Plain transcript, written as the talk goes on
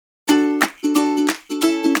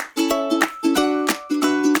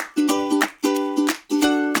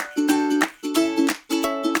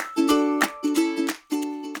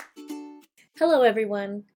Hello,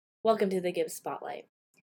 everyone. Welcome to the Gibbs Spotlight.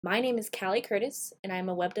 My name is Callie Curtis, and I am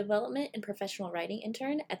a web development and professional writing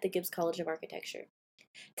intern at the Gibbs College of Architecture.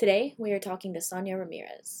 Today, we are talking to Sonia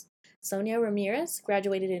Ramirez. Sonia Ramirez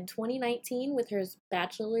graduated in 2019 with her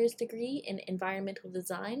bachelor's degree in environmental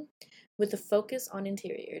design with a focus on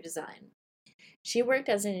interior design. She worked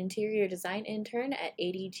as an interior design intern at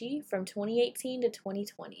ADG from 2018 to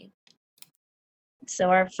 2020. So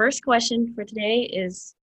our first question for today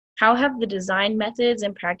is, how have the design methods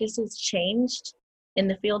and practices changed in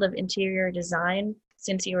the field of interior design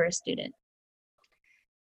since you were a student?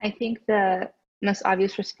 I think the most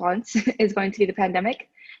obvious response is going to be the pandemic,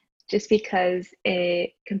 just because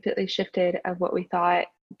it completely shifted of what we thought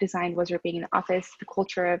design was or being in the office, the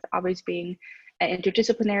culture of always being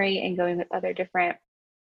interdisciplinary and going with other different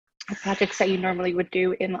projects that you normally would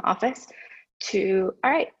do in the office to,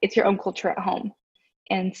 all right, it's your own culture at home.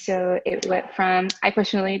 And so it went from, I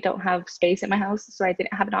personally don't have space in my house, so I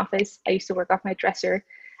didn't have an office. I used to work off my dresser,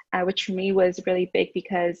 which for me was really big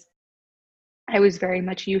because I was very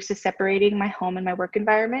much used to separating my home and my work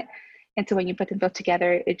environment. And so when you put them both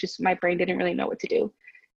together, my brain didn't really know what to do.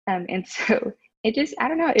 And so I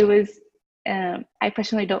don't know, I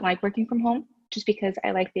personally don't like working from home just because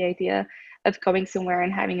I like the idea of going somewhere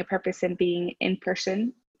and having a purpose and being in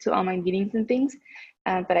person to all my meetings and things.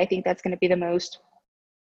 But I think that's going to be the most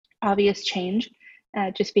obvious change,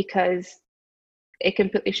 just because it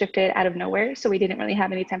completely shifted out of nowhere. So we didn't really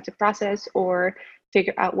have any time to process or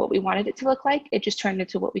figure out what we wanted it to look like. It just turned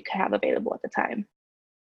into what we could have available at the time.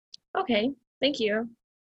 Okay, thank you.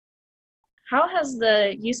 How has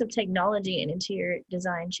the use of technology in interior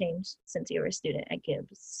design changed since you were a student at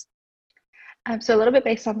Gibbs? So a little bit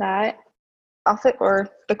based on that,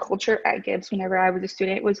 the culture at Gibbs whenever I was a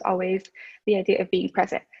student was always the idea of being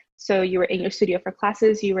present. So you were in your studio for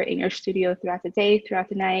classes, you were in your studio throughout the day, throughout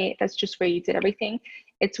the night. That's just where you did everything.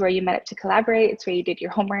 It's where you met up to collaborate. It's where you did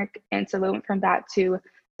your homework. And so we went from that to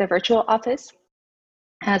the virtual office.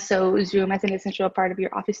 So Zoom as an essential part of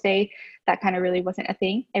your office day, that kind of really wasn't a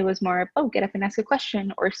thing. It was more of, oh, get up and ask a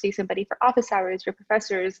question or see somebody for office hours, your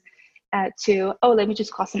professors, to, oh, let me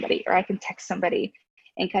just call somebody or I can text somebody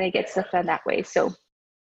and kind of get stuff done that way. So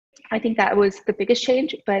I think that was the biggest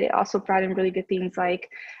change, but it also brought in really good things like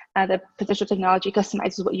the potential technology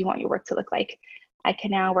customizes what you want your work to look like. I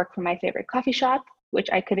can now work from my favorite coffee shop, which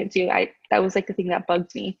I couldn't do. That was like the thing that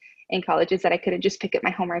bugged me in college, is that I couldn't just pick up my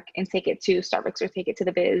homework and take it to Starbucks or take it to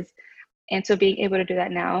the Biz. And so being able to do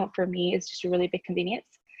that now for me is just a really big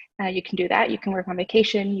convenience. You can do that. You can work on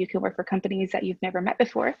vacation. You can work for companies that you've never met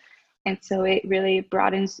before. And so it really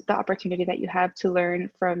broadens the opportunity that you have to learn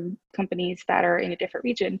from companies that are in a different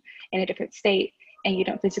region, in a different state, and you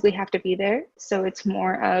don't physically have to be there. So it's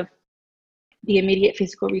more of the immediate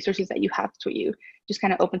physical resources that you have to you, just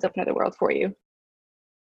kind of opens up another world for you.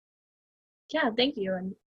 Yeah, thank you.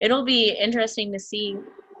 And it'll be interesting to see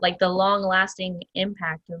like the long-lasting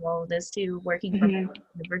impact of all of this too, working from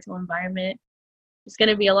the virtual environment. It's going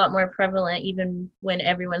to be a lot more prevalent even when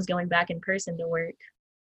everyone's going back in person to work.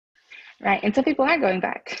 Right. And some people aren't going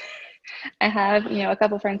back. I have, a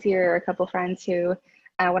couple friends here, or a couple friends who,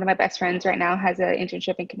 one of my best friends right now has an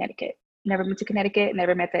internship in Connecticut. Never been to Connecticut,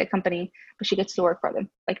 never met the company, but she gets to work for them,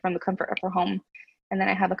 like from the comfort of her home. And then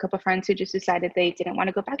I have a couple friends who just decided they didn't want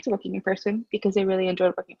to go back to working in person because they really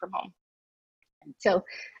enjoyed working from home. So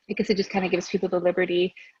I guess it just kind of gives people the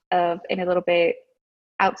liberty of, and a little bit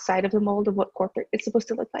outside of the mold of what corporate is supposed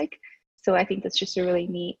to look like. So I think that's just a really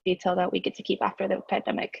neat detail that we get to keep after the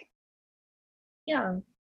pandemic. Yeah.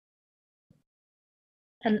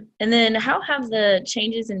 And then how have the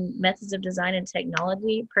changes in methods of design and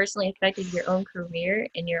technology personally affected your own career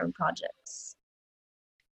and your own projects?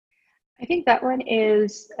 I think that one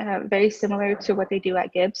is very similar to what they do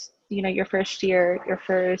at Gibbs. Your first year, your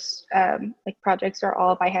first projects are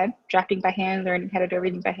all by hand, drafting by hand, learning how to do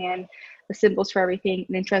everything by hand, the symbols for everything,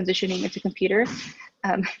 and then transitioning into computer.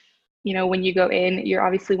 When you go in, you're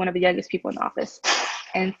obviously one of the youngest people in the office.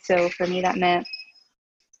 And so for me, that meant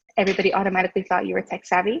everybody automatically thought you were tech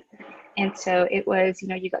savvy. And so it was,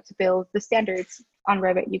 you got to build the standards on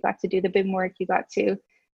Revit, you got to do the BIM work, you got to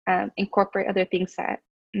incorporate other things that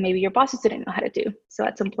maybe your bosses didn't know how to do. So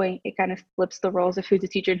at some point, it kind of flips the roles of who's a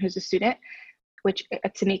teacher and who's a student, which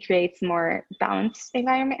to me creates more balanced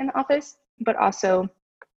environment in the office. But also,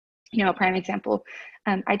 a prime example,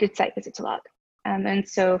 I did site visits a lot. And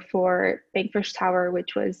so for Bank First Tower,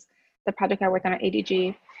 which was the project I worked on at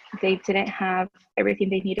ADG, they didn't have everything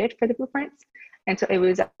they needed for the blueprints. And so it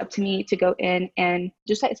was up to me to go in and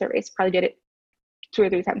do site surveys, probably did it 2 or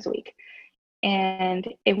 3 times a week. And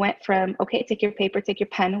it went from, okay, take your paper, take your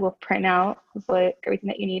pen, we'll print out everything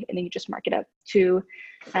that you need, and then you just mark it up, to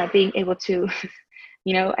being able to,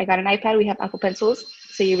 I got an iPad, we have Apple Pencils.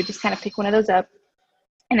 So you would just kind of pick one of those up,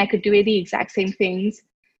 and I could do the exact same things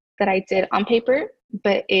that I did on paper,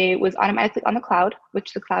 but it was automatically on the cloud,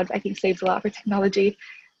 which the cloud I think saves a lot for technology.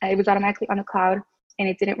 It was automatically on the cloud, and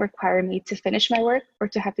it didn't require me to finish my work or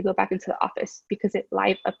to have to go back into the office, because it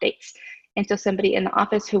live updates. And so somebody in the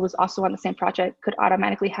office who was also on the same project could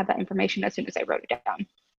automatically have that information as soon as I wrote it down.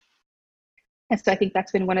 And so I think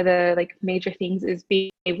that's been one of the major things, is being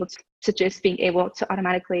able to just being able to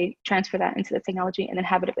automatically transfer that into the technology and then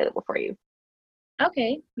have it available for you.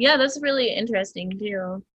 Okay. Yeah, that's really interesting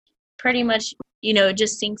too. Pretty much, it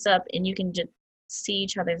just syncs up and you can just see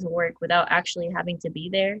each other's work without actually having to be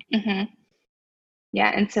there. Mm-hmm.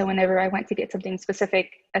 Yeah, and so whenever I went to get something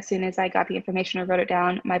specific, as soon as I got the information or wrote it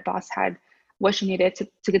down, my boss had what she needed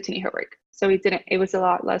to continue her work. So it was a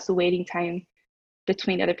lot less waiting time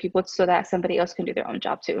between other people, so that somebody else can do their own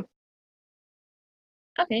job too.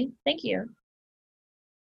 Okay, thank you.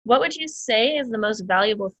 What would you say is the most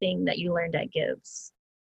valuable thing that you learned at Gibbs?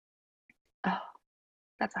 Oh,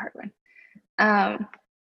 that's a hard one.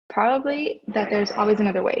 Probably that there's always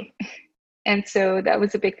another way. And so that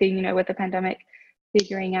was a big thing, with the pandemic,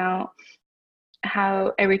 figuring out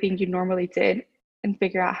how everything you normally did and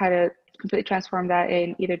figure out how to completely transform that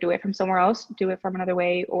and either do it from somewhere else, do it from another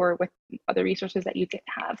way, or with other resources that you didn't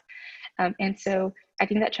have. And so I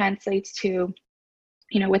think that translates to,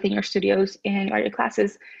 within your studios and your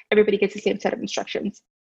classes, everybody gets the same set of instructions,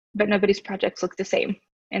 but nobody's projects look the same.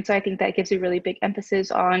 And so I think that gives a really big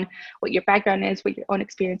emphasis on what your background is, what your own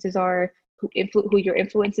experiences are, who your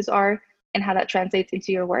influences are, and how that translates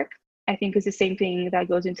into your work. I think is the same thing that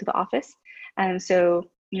goes into the office. And so,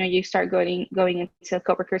 you start going into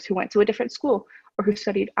coworkers who went to a different school or who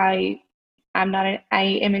studied. I am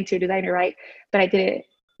interior designer, right? But I did it.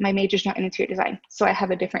 My major's not in interior design, so I have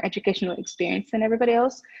a different educational experience than everybody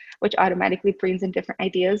else, which automatically brings in different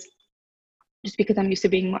ideas, just because I'm used to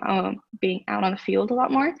being out on the field a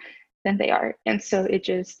lot more than they are. And so it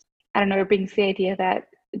just, I don't know, it brings the idea that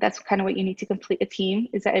that's kind of what you need to complete a team,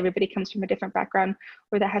 is that everybody comes from a different background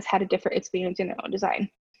or that has had a different experience in their own design.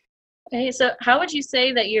 Okay, so how would you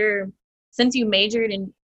say that since you majored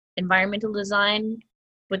in environmental design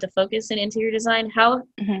with a focus in interior design, how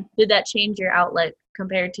did that change your outlook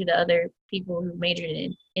compared to the other people who majored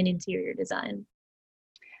in interior design?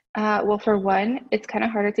 Well, for one, it's kind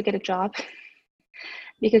of harder to get a job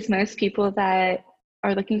because most people that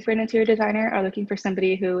are looking for an interior designer are looking for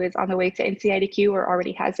somebody who is on the way to NCIDQ or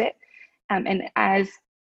already has it. And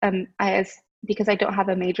because I don't have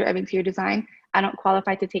a major of interior design, I don't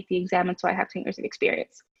qualify to take the exam until I have 10 years of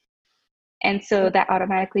experience. And so that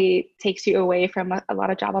automatically takes you away from a lot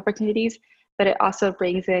of job opportunities, but it also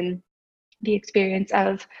brings in the experience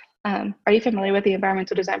of, are you familiar with the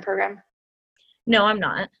environmental design program? No, I'm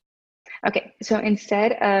not. Okay, so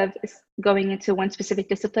instead of going into one specific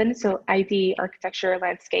discipline, so ID, architecture,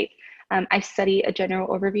 landscape, I study a general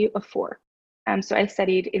overview of 4. So I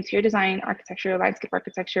studied interior design, architecture, landscape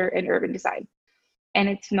architecture, and urban design. And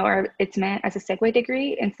it's meant as a segue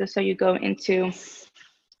degree. And so you go into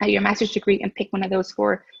your master's degree and pick one of those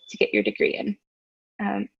 4 to get your degree in.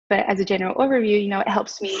 But as a general overview, it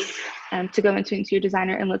helps me to go into interior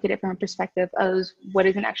designer and look at it from a perspective of what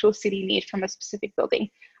does an actual city need from a specific building,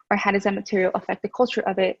 or how does that material affect the culture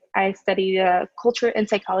of it. I study culture and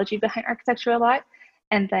psychology behind architecture a lot.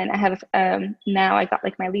 And then I have, now I got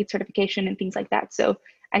my LEED certification and things like that. So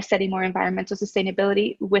I study more environmental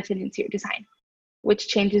sustainability within interior design, which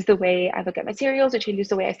changes the way I look at materials, it changes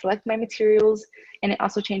the way I select my materials, and it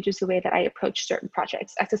also changes the way that I approach certain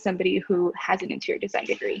projects as somebody who has an interior design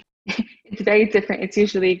degree. It's very different. It's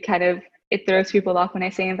usually it throws people off when I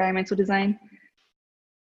say environmental design.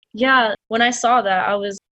 Yeah, when I saw that, I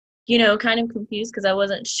was, kind of confused because I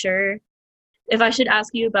wasn't sure if I should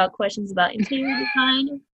ask you about questions about interior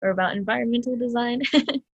design or about environmental design.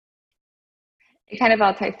 It kind of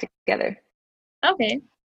all ties together. Okay.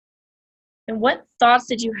 And what thoughts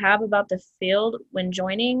did you have about the field when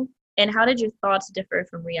joining, and how did your thoughts differ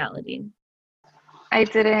from reality? I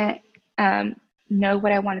didn't know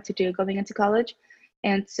what I wanted to do going into college.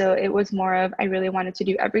 And so it was more of, I really wanted to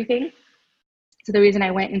do everything. So the reason I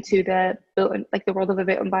went into the world of the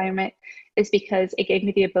built environment is because it gave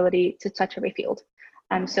me the ability to touch every field.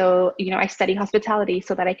 So, I study hospitality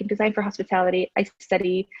so that I can design for hospitality. I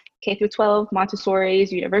study K through 12,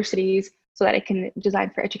 Montessori's, universities, so that I can design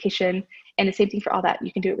for education. And the same thing for all that.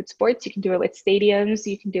 You can do it with sports, you can do it with stadiums,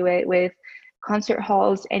 you can do it with concert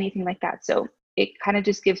halls, anything like that. So it kind of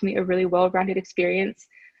just gives me a really well-rounded experience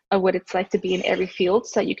of what it's like to be in every field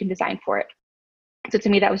so that you can design for it. So to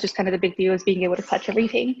me, that was just kind of the big deal, is being able to touch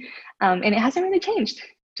everything. And it hasn't really changed,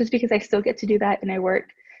 just because I still get to do that, and I work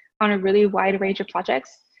on a really wide range of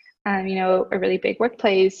projects. A really big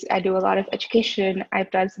workplace. I do a lot of education.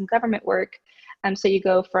 I've done some government work. So you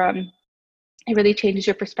go from, it really changes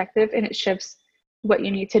your perspective, and it shifts what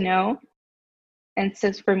you need to know. And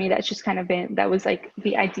so for me, that's just kind of that was like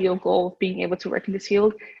the ideal goal of being able to work in this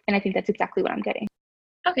field. And I think that's exactly what I'm getting.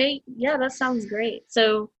 Okay, yeah, that sounds great.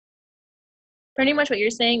 So pretty much what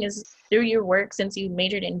you're saying is, through your work, since you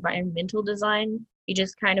majored in environmental design, you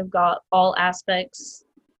just kind of got all aspects,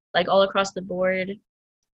 like all across the board,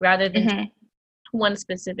 rather than one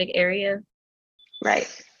specific area. Right.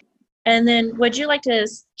 And then would you like to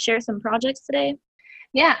share some projects today?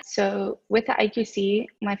 Yeah, so with the IQC,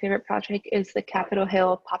 my favorite project is the Capitol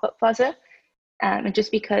Hill pop-up plaza. And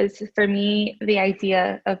just because for me, the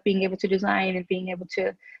idea of being able to design and being able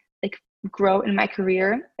to like grow in my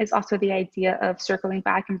career is also the idea of circling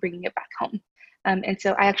back and bringing it back home. And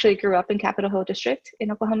so I actually grew up in Capitol Hill District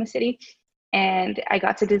in Oklahoma City, and I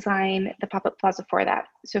got to design the pop-up plaza for that.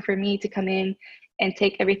 So for me to come in and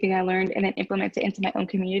take everything I learned and then implement it into my own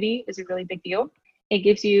community is a really big deal. It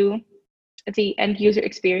gives you the end user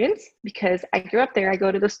experience, because I grew up there. I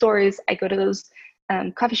go to the stores, I go to those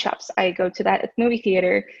coffee shops, I go to that movie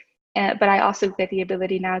theater, but I also get the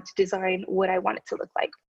ability now to design what I want it to look like.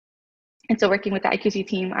 And so working with the IQC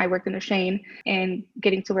team, I worked in the Shane, and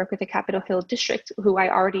getting to work with the Capitol Hill District, who I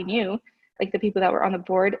already knew, like the people that were on the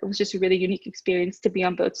board, it was just a really unique experience to be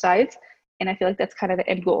on both sides. And I feel like that's kind of the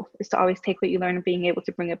end goal, is to always take what you learn and being able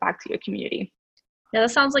to bring it back to your community. Yeah, that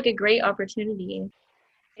sounds like a great opportunity.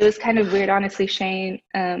 It was kind of weird, honestly. Shane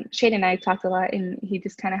and I talked a lot, and he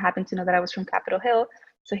just kind of happened to know that I was from Capitol Hill.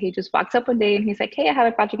 So he just walks up one day and he's like, hey, I have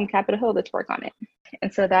a project in Capitol Hill, let's work on it.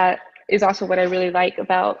 And so that is also what I really like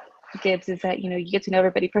about Gibbs, is that, you get to know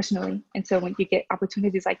everybody personally. And so when you get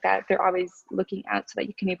opportunities like that, they're always looking out so that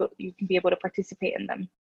you can be able to participate in them.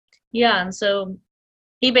 Yeah, and so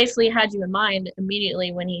he basically had you in mind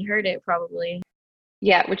immediately when he heard it, probably.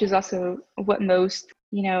 Yeah, which is also what most,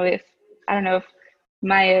 if, I don't know if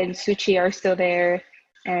Maya and Suchi are still there,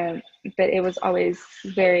 but it was always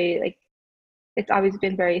very, it's always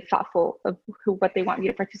been very thoughtful of what they want you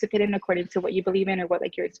to participate in according to what you believe in or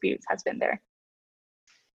what your experience has been there.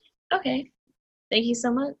 Okay. Thank you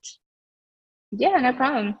so much. Yeah, no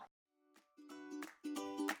problem.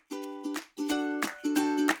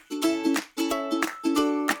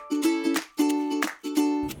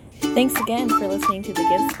 Thanks again for listening to the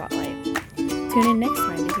Gibbs Spotlight. Tune in next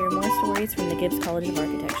time to hear more stories from the Gibbs College of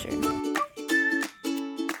Architecture.